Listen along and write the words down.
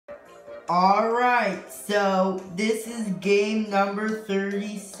Alright, so this is game number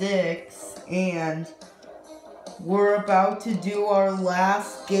 36, and we're about to do our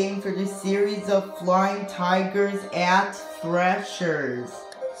last game for the series of Flying Tigers at Threshers.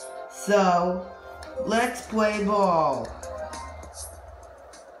 So, let's play ball.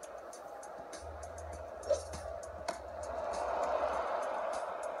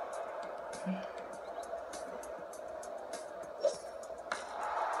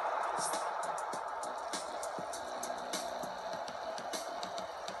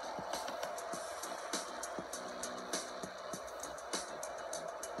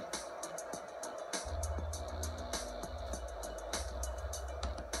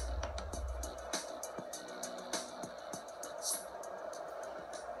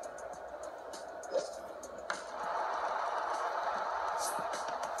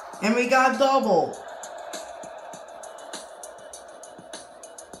 And we got double.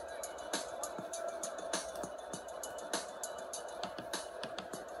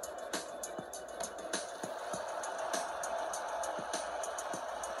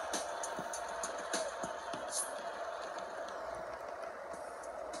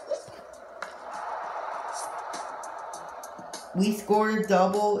 We scored a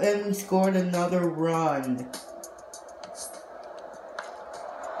double and we scored another run.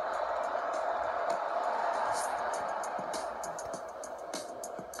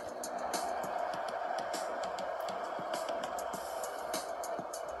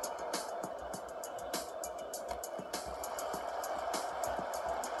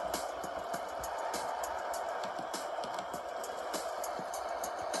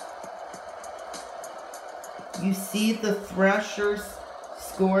 You see, the Threshers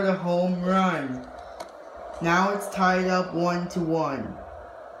scored a home run. Now it's tied up 1-1.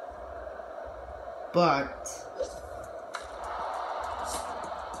 But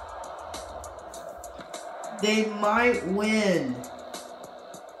they might win.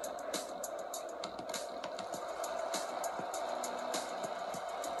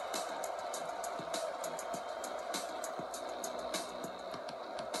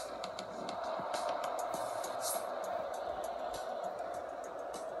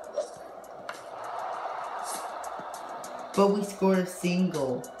 But we scored a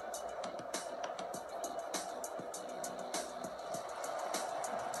single.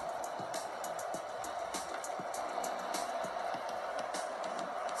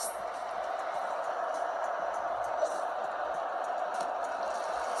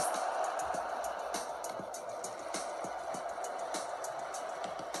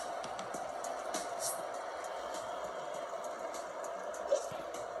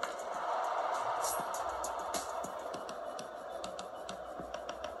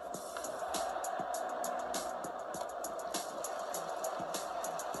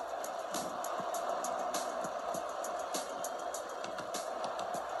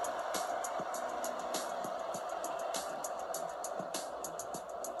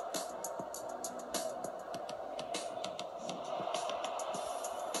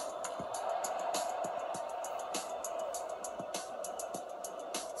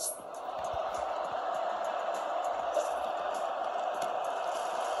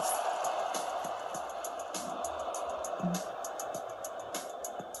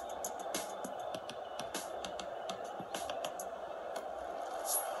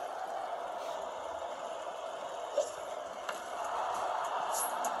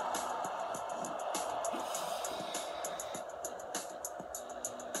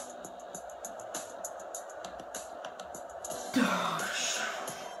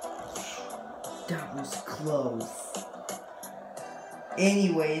 That was close.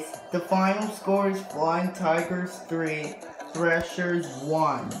 Anyways, the final score is Flying Tigers 3, Threshers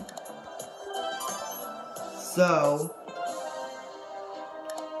 1. So,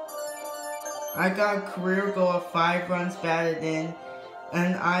 I got a career goal of 5 runs batted in,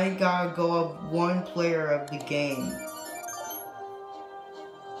 and I got a goal of 1 player of the game.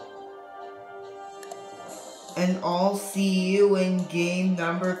 And I'll see you in game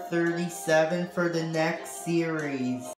number 37 for the next series.